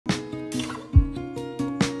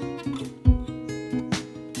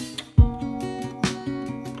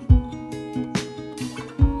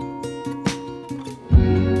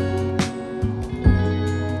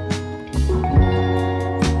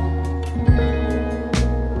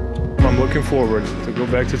looking forward to go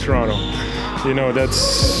back to Toronto. You know,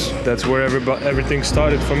 that's where everything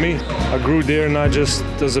started for me. I grew there not just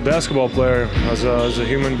as a basketball player, as a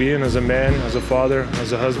human being, as a man, as a father,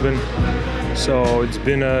 as a husband. So it's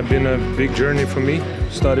been a big journey for me.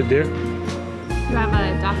 Started there. You have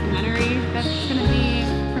a documentary that's going to be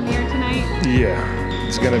premiere tonight? Yeah,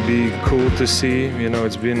 it's going to be cool to see. You know,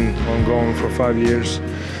 it's been ongoing for 5 years.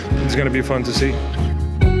 It's going to be fun to see.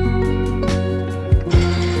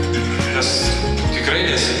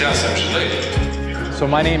 So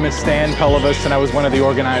my name is Stan Pelavis, and I was one of the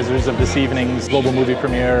organizers of this evening's global movie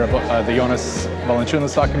premiere of the Jonas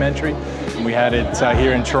Valanciunas documentary. And we had it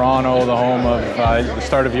here in Toronto, the home of the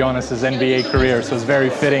start of Jonas's NBA career. So it's very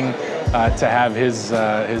fitting to have his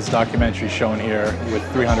documentary shown here with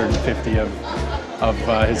 350 of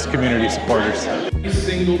his community supporters. Every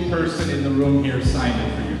single person in the room here signed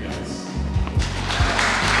it for you guys.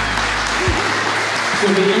 So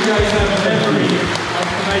that you guys have a memory of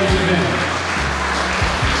tonight's event.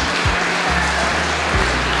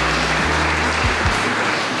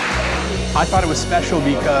 I thought it was special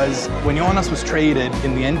because when Jonas was traded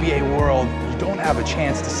in the NBA world, you don't have a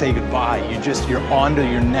chance to say goodbye. You're on to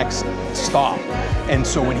your next stop. And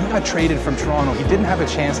so when he got traded from Toronto, he didn't have a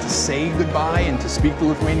chance to say goodbye and to speak to the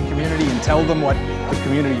Lithuanian community and tell them what the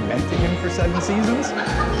community meant to him for 7 seasons.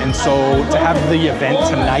 And so to have the event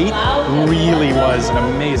tonight really was an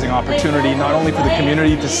amazing opportunity, not only for the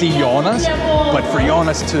community to see Jonas, but for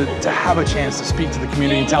Jonas to have a chance to speak to the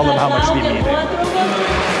community and tell them how much they need him.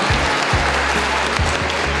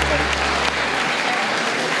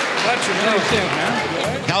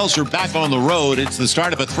 Pels are back on the road. It's the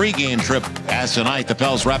start of a 3-game trip as tonight the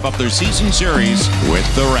Pels wrap up their season series with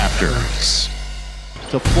the Raptors.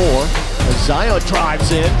 To 4, as Zion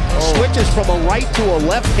drives in, switches from a right to a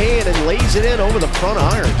left hand and lays it in over the front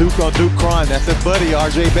iron. Duke on Duke crime. That's their buddy,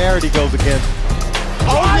 R.J. Barrett, he goes again.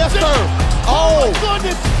 Oh, yes, sir. Oh, my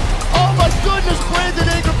goodness. Oh, my goodness. Brandon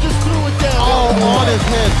Ingram just threw it down. Oh, on his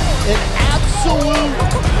head. An absolute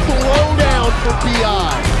throwdown for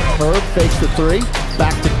B.I. Herb fakes the 3.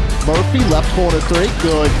 Back to Murphy. Left corner 3.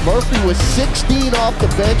 Good. Murphy with 16 off the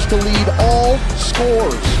bench to lead all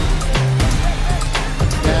scorers.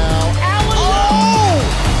 Now, Allen. Oh!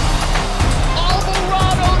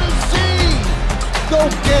 Alvarado to Z. Go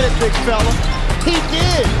get it, big fella. He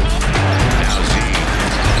did. Now Z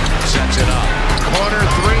sets it up. Corner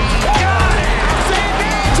 3. Got it!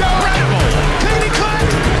 Incredible! Clickety clack!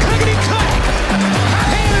 Clickety clack!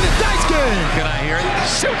 Hand in the dice game! Can I hear it?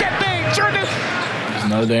 Shoot that thing, Jordan! Just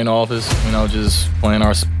another day in the office, you know, just playing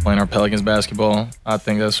our Pelicans basketball. I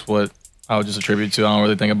think that's what I would just attribute to. I don't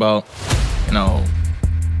really think about, you know,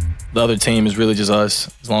 the other team is really just us.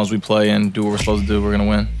 As long as we play and do what we're supposed to do, we're gonna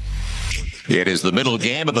win. It is the middle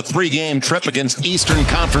game of a 3-game trip against Eastern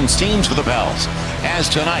Conference teams for the Pels. As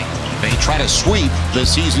tonight, they try to sweep the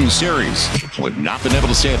season series. We've not been able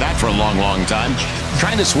to say that for a long, long time.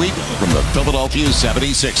 Trying to sweep from the Philadelphia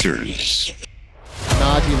 76ers.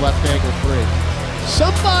 Naji left angle 3.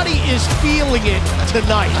 Somebody is feeling it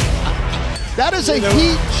tonight. That is a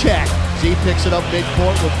heat check. Z picks it up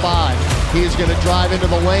midcourt with 5. He is going to drive into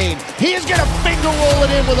the lane. He is going to finger roll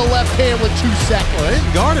it in with a left hand with 2 seconds. Well, they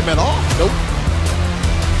didn't guard him at all. Nope.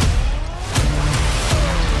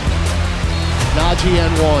 Naji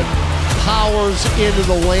N1 powers into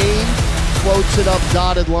the lane, floats it up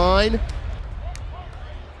dotted line.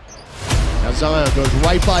 Now Zion goes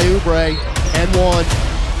right by Oubre. N1.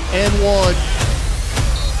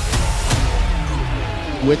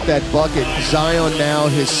 With that bucket, Zion now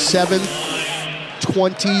his 7th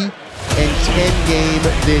 20 and 10 game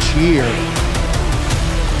this year.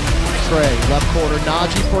 Trey, left corner,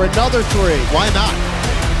 Naji for another 3. Why not?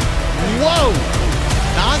 Whoa!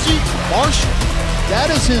 Naji Marshall.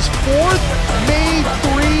 That is his 4th made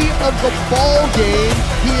 3 of the ball game.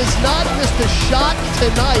 He has not missed a shot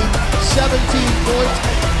tonight. 17 points.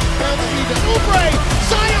 Bounce feed to Oubre.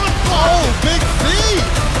 Zion blocked. Oh, big feed.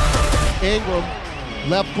 Ingram,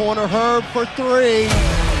 left corner, Herb for 3.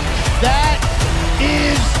 That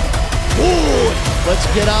is good. Let's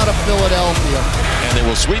get out of Philadelphia. And they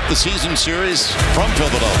will sweep the season series from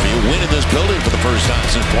Philadelphia, win in this building for the first time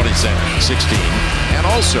since 2016, and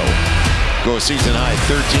also go a season high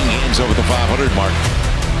 13 games over the 500 mark.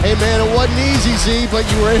 Hey man, it wasn't easy, Z, but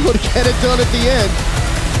you were able to get it done at the end.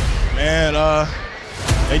 Man,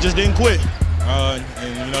 they just didn't quit. And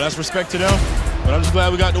you know, that's respect to them. But I'm just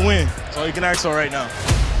glad we got the win. That's all you can ask for right now.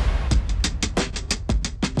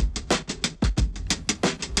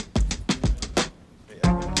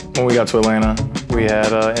 When we got to Atlanta, we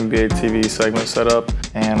had an NBA TV segment set up,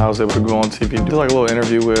 and I was able to go on TV and do like a little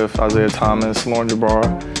interview with Isaiah Thomas, Lauren Jabbar,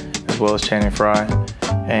 as well as Channing Frye.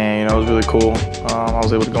 And, it was really cool. I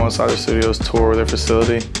was able to go inside their studios, tour their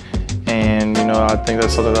facility. And, I think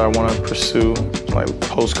that's something that I want to pursue, like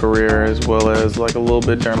post-career, as well as like a little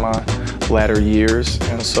bit during my latter years.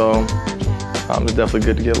 And so it's definitely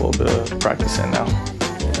good to get a little bit of practice in now.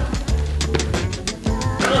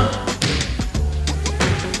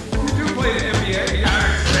 You do play the NBA,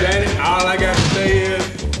 Danny, all I got to say is,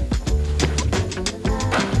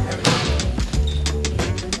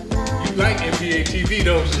 you like NBA TV,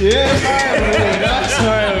 don't you? Yeah,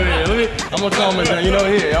 I'm gonna comment down. Here,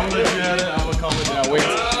 I'm gonna let you have it. I'm gonna comment down. Wait,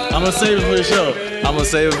 I'm gonna save it for the show. I'm gonna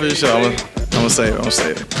save it for the show. I'm gonna save it. I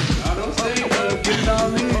don't say get it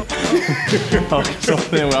on me. So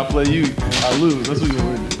then when I play you, I lose. That's what you're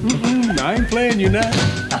doing. I ain't playing you now.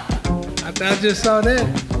 I just saw that.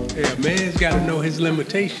 Yeah, man's got to know his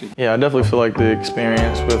limitations. Yeah, I definitely feel like the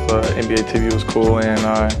experience with NBA TV was cool, and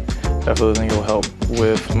I definitely think it will help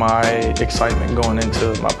with my excitement going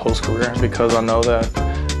into my post-career, because I know that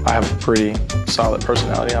I have a pretty solid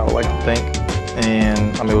personality, I would like to think,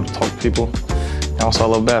 and I'm able to talk to people. And also I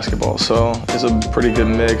love basketball, so it's a pretty good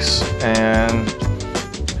mix. And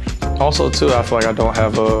also too, I feel like I don't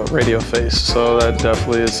have a radio face, so that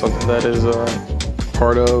definitely is something that is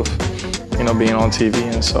part of being on TV.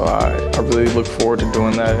 And so I really look forward to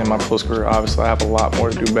doing that in my post-career. Obviously I have a lot more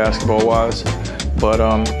to do basketball-wise, but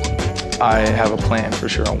I have a plan for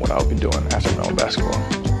sure on what I'll be doing after I'm done with basketball.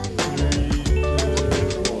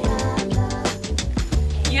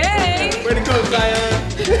 Yay! Way to go, Zion!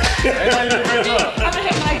 I'm gonna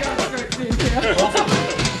hit my girl skirt too.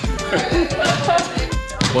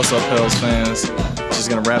 What's up, Pels fans? Just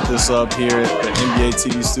gonna wrap this up here at the NBA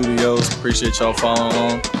TV studios. Appreciate y'all following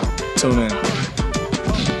along. Tune in.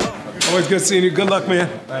 Always good seeing you. Good luck, man.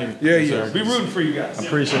 Thank you. Yeah, Yes, yeah. sir. Be rooting for you guys. I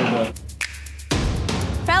appreciate that.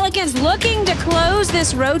 Pelicans looking to close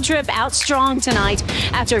this road trip out strong tonight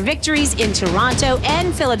after victories in Toronto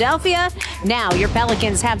and Philadelphia. Now your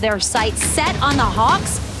Pelicans have their sights set on the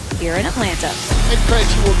Hawks here in Atlanta. And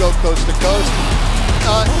Krejci will go coast to coast.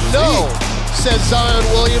 No, says Zion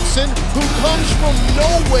Williamson, who comes from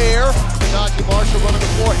nowhere. Naji Marshall running the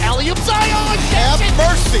floor. Alley-oop, Zion! Have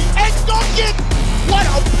mercy! And dunk it! What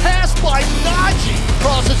a pass by Naji!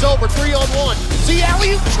 Crosses over, 3-on-1. See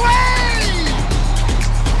alley-oop, Trey!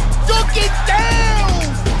 Dunk it down!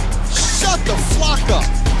 Shut the flock up.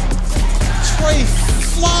 Trey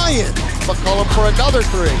flying. McCollum for another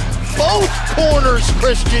three. Both corners,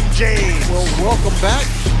 Christian James. Well, welcome back,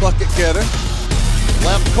 bucket getter.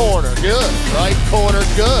 Left corner, good. Right corner,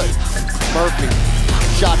 good. Murphy,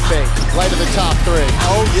 shot fake, right of the top three.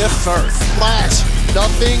 Oh, yes, sir. Splash,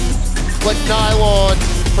 nothing but nylon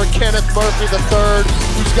for Kenneth Murphy III,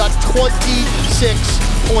 who's got 26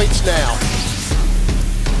 points now.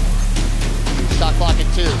 Shot clock at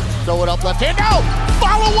 2. Throw it up left hand. No!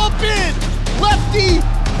 Follow up in! Lefty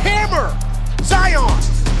hammer! Zion!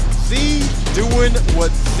 Z doing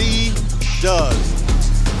what Z does.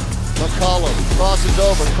 McCollum crosses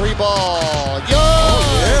over. 3-ball. Yo! Oh,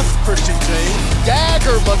 yes, Christian James.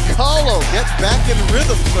 Dagger McCollum. Get back in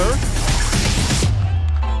rhythm, sir.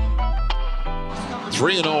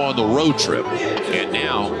 3-0 on the road trip. And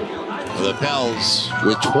now the Pels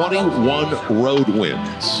with 21 road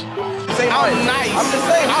wins. I'm nice. I'm just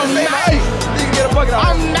saying. I'm nice. You can get a bucket out.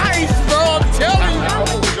 I'm nice, bro. I'm telling you.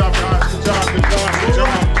 Good job, guys. Good job.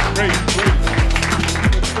 Great.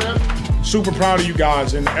 Super proud of you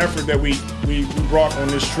guys and the effort that we brought on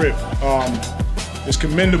this trip. It's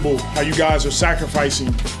commendable how you guys are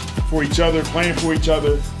sacrificing for each other, playing for each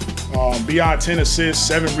other. BI 10 assists,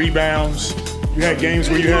 7 rebounds. You had games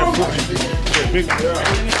where you had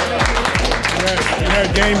you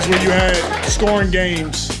had games where you had scoring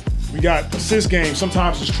games. We got assist games.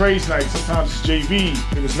 Sometimes it's Trey's night, sometimes it's JV.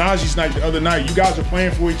 It was Naji's night the other night. You guys are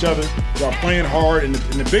playing for each other. You are playing hard, and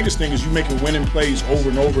the biggest thing is you making winning plays over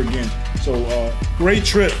and over again. So great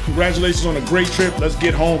trip. Congratulations on a great trip. Let's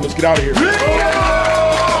get home. Let's get out of here. Good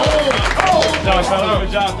job, fellas.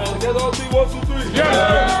 Good job, fellas. Get all 1, 2, 3.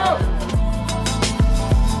 Yeah.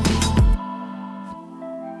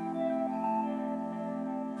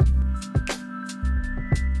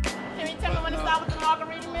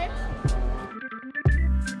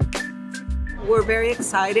 We're very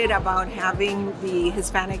excited about having the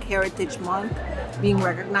Hispanic Heritage Month being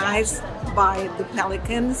recognized by the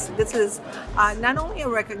Pelicans. This is not only a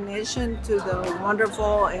recognition to the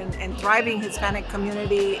wonderful and thriving Hispanic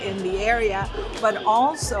community in the area, but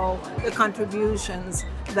also the contributions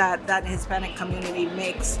that that Hispanic community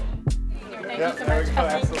makes. Thank you so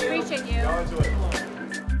much. Appreciate you.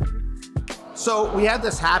 So we have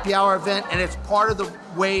this happy hour event, and it's part of the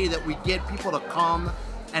way that we get people to come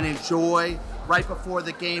and enjoy. Right before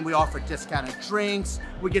the game, we offer discounted drinks.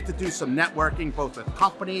 We get to do some networking, both with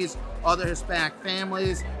companies, other Hispanic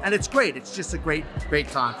families, and it's great. It's just a great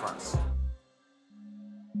time for us.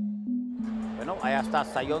 Bueno, allá está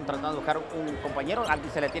Sayón tratando de buscar un compañero.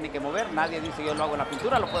 Alguien se le tiene que mover. Nadie dice yo lo hago en la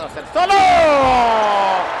pintura, lo puedo hacer solo.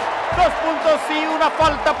 2 puntos y una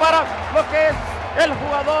falta para lo que es el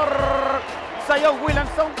jugador Sayón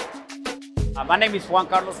Williamson. My name is Juan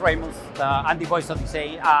Carlos Ramos. I'm the voice of the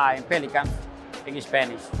say in Pelicans in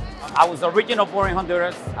Spanish. I was originally born in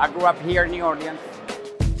Honduras. I grew up here in New Orleans.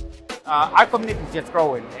 Our community is just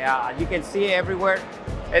growing. You can see it everywhere.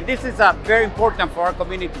 And this is very important for our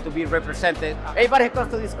community to be represented. Everybody who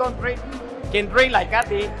comes to this country can dream like I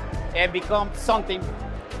did and become something.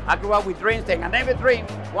 I grew up with dreams, and I never dreamed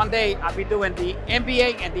one day I'll be doing the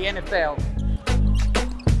NBA and the NFL.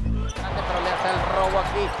 Pero le hace el robo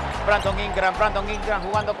aquí. Brandon Ingram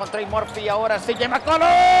jugando con Trey Murphy. Ahora CJ McCollum.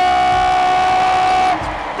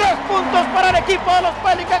 3 puntos para el equipo de los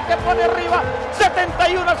Pelicans que pone arriba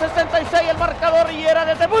 71-66 el marcador y era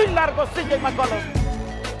desde muy largo CJ McCollum.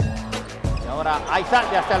 Y ahora ahí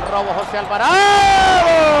sale hasta el robo José Alvarado.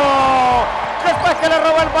 Después que le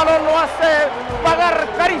roba el balón lo hace pagar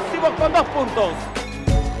carísimo con 2 puntos.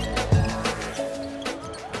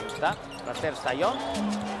 Está, va a ser Sayón.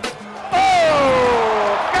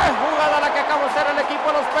 ¡Oh! ¡Qué jugada la que acabó de hacer el equipo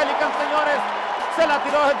de los Pelicans, señores! Se la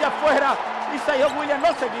tiró desde afuera y Sayón Williams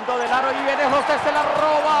no se guindó del aro y viene José, se la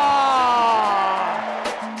roba.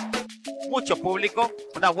 Mucho público,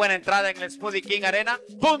 una buena entrada en el Smoothie King Arena.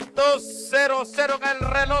 .00 en el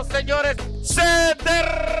reloj, señores. Se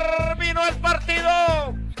terminó el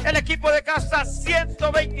partido. El equipo de casa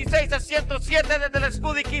 126-107 desde el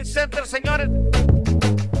Smoothie King Center, señores.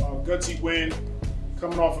 Gutsy win.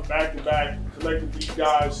 Coming off a back-to-back, collectively you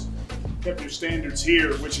guys kept your standards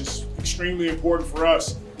here, which is extremely important for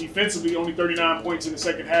us. Defensively, only 39 points in the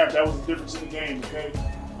second half. That was the difference in the game, okay?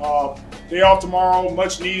 Day off tomorrow,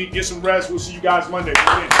 much needed. Get some rest. We'll see you guys Monday.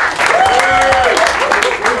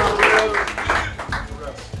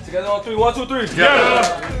 Together on 3, 1, 2, 3.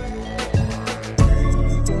 Yeah.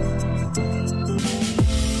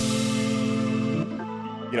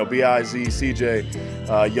 You know, B.I.Z., CJ,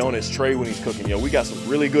 Jonas, Trey when he's cooking. You know, we got some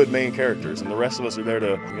really good main characters, and the rest of us are there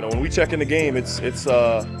to, you know, when we check in the game, it's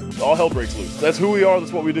all hell breaks loose. That's who we are.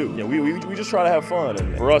 That's what we do. You know, we just try to have fun,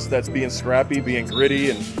 and for us, that's being scrappy, being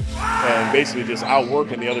gritty, and basically just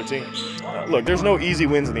outworking the other team. Look, there's no easy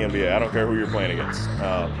wins in the NBA. I don't care who you're playing against.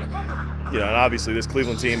 You know, and obviously this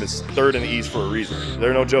Cleveland team is 3rd in the East for a reason.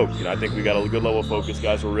 They're no joke. You know, I think we got a good level of focus.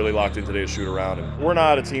 Guys were really locked in today to shoot around, and we're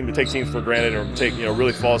not a team to take teams for granted or take, you know,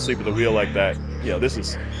 really fall asleep at the wheel like that. You know, this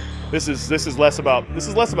is less about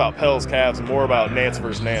Pels, Cavs, and more about Nance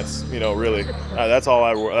versus Nance. You know, really, that's all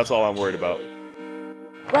I'm worried about.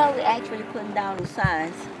 Well, we're actually putting down the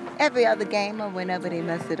signs every other game or whenever they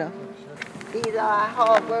mess it up. These are our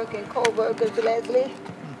hard-working co-workers, Leslie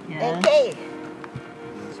and Kay.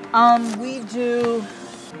 We do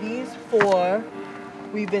these 4.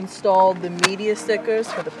 We've installed the media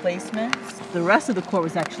stickers for the placements. The rest of the court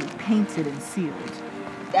was actually painted and sealed.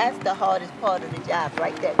 That's the hardest part of the job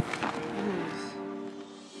right there.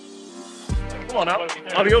 Come on now.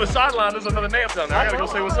 On the other sideline, there's another Nance down there. I gotta go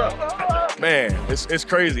say what's up. Man, it's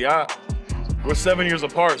crazy. We're 7 years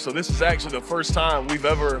apart, so this is actually the first time we've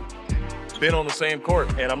ever been on the same court.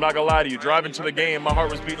 And I'm not gonna lie to you, driving to the game, my heart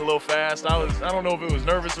was beating a little fast. I don't know if it was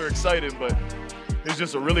nervous or excited, but it was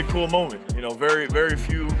just a really cool moment. You know, very, very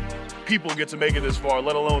few people get to make it this far,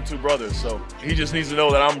 let alone 2 brothers. So he just needs to know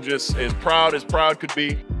that I'm just as proud could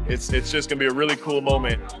be. It's just gonna be a really cool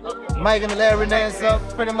moment. Mike and Larry Nance up.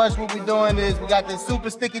 Pretty much what we're doing is we got this super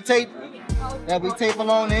sticky tape that we tape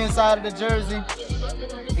along the inside of the jersey.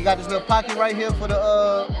 We got this little pocket right here for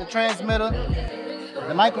the transmitter.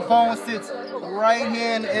 The microphone sits right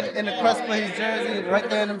here in the crest of his jersey, right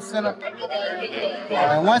there in the center.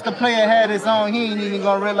 And once the player had his on, he ain't even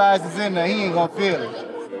gonna realize it's in there. He ain't gonna feel it.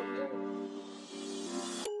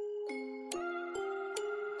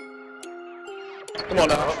 Come on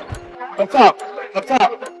now. Up top.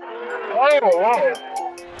 Oh.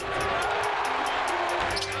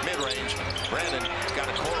 Mid-range. Brandon got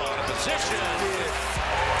a core on a position.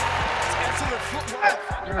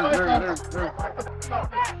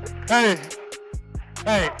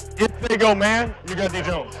 Hey, if they go, man, you got D.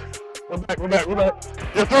 Jones. We're back.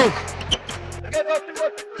 You're through.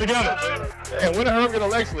 Together. And when did Herbert get a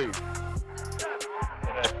leg sleeve?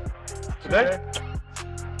 Today?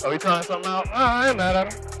 Oh, he trying something out? I ain't mad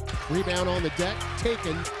at him. Rebound on the deck,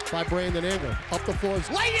 taken by Brandon Ingram. Up the floors,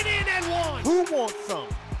 lay it in and one. Who wants some?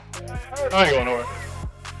 I ain't going nowhere.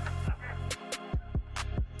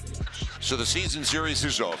 So the season series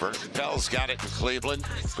is over. Pels got it in Cleveland,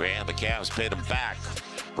 and the Cavs paid them back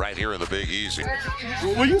right here in the Big Easy.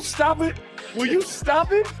 Will you stop it? Will you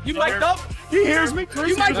stop it? You mic'd up? He hears me.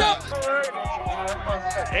 You mic'd up?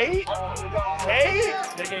 8?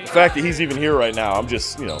 The fact that he's even here right now, I'm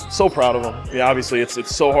just, so proud of him. Yeah, obviously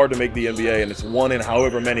it's so hard to make the NBA, and it's one in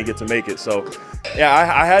however many get to make it. So, yeah,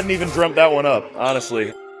 I hadn't even dreamt that one up,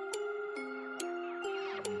 honestly.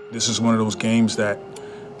 This is one of those games that,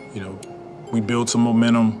 we build some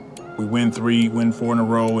momentum. We win 3, win 4 in a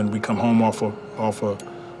row, and we come home off a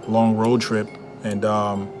long road trip, and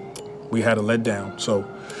we had a letdown. So,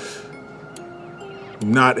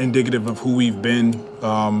 not indicative of who we've been,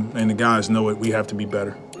 and the guys know it. We have to be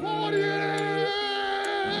better. Oh,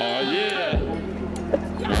 yeah.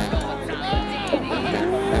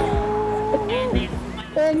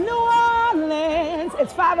 In New Orleans,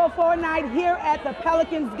 it's 5:04 night here at the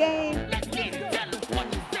Pelicans game.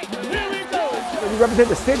 We represent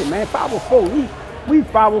the city, man. 504. We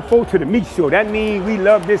 504 to the meat show. That means we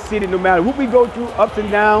love this city no matter what we go through, ups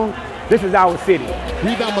and downs. This is our city.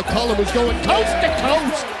 Rebound McCollum is going coast to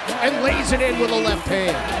coast and lays it in with a left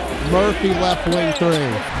hand. Murphy left wing 3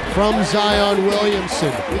 from Zion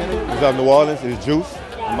Williamson. What's up, New Orleans? It's Juice.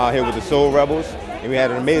 I'm out here with the Soul Rebels, and we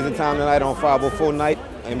had an amazing time tonight on 504 night,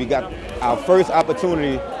 and we got our first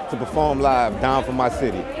opportunity to perform live down from my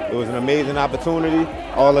city. It was an amazing opportunity.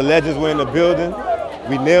 All the legends were in the building.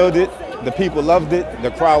 We nailed it. The people loved it.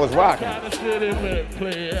 The crowd was rocking.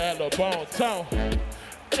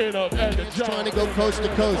 Trying to go coast to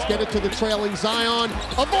coast, get it to the trailing Zion,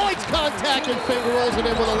 avoids contact and finger rolls it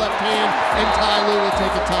in with a left hand, and Ty Lue will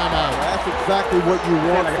take a timeout. That's exactly what you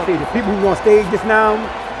want. Like I say, the people who are on stage just now,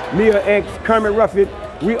 Mia X, Kermit Ruffin,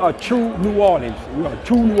 we are true New Orleans. We are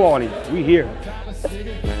true New Orleans. We here.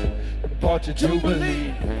 I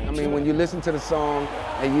mean, when you listen to the song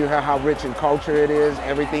and you hear how rich in culture it is,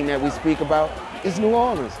 everything that we speak about, it's New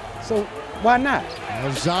Orleans. So why not?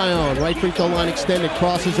 Zion, right free throw line extended,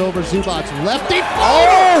 crosses over Zubac's lefty.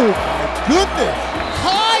 Oh, my goodness!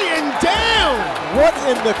 High and down! What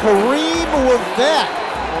in the Kareem was that?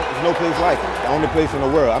 There's no place like it. The only place in the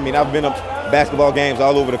world. I mean, I've been to basketball games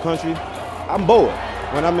all over the country. I'm bored.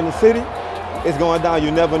 When I'm in the city, it's going down.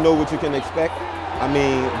 You never know what you can expect. I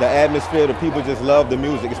mean, the atmosphere, the people just love the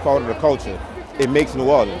music. It's part of the culture. It makes New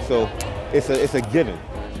Orleans, so it's a given.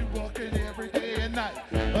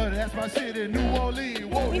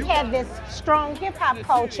 We've had this strong hip-hop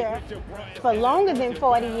culture for longer than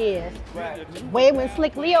 40 years. Way when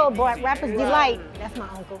Slick Leo brought Rapper's Delight, that's my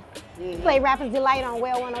uncle, played Rapper's Delight on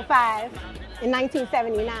Well 105 in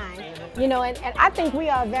 1979. And I think we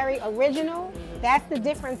are very original. That's the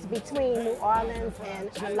difference between New Orleans and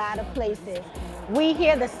a lot of places. We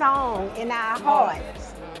hear the song in our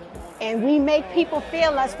hearts, and we make people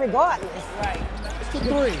feel us regardless. Right. The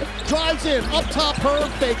 3, drives in, up top, Herb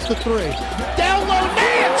fakes the 3. Down low,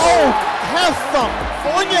 Nance! Oh, have some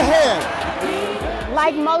on your head.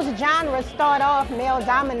 Like most genres start off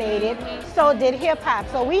male-dominated, so did hip-hop.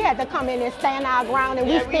 So we had to come in and stand our ground, and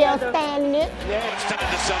we still standing it. It's time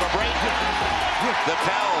to celebrate. The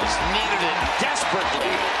Pels needed it desperately,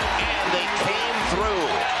 and they came through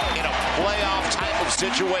in a playoff type of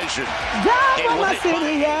situation. Down for my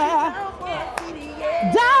city, yeah.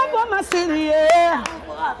 Down for my city, yeah.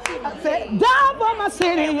 I said, down for my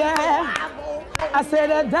city, yeah. I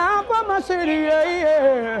said, down for my city,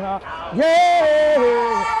 yeah. Yeah.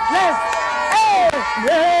 Let's, hey,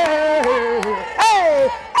 yeah. Hey,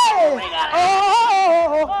 hey.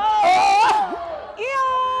 Oh,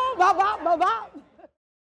 yeah. Bop, bop, bop, bop.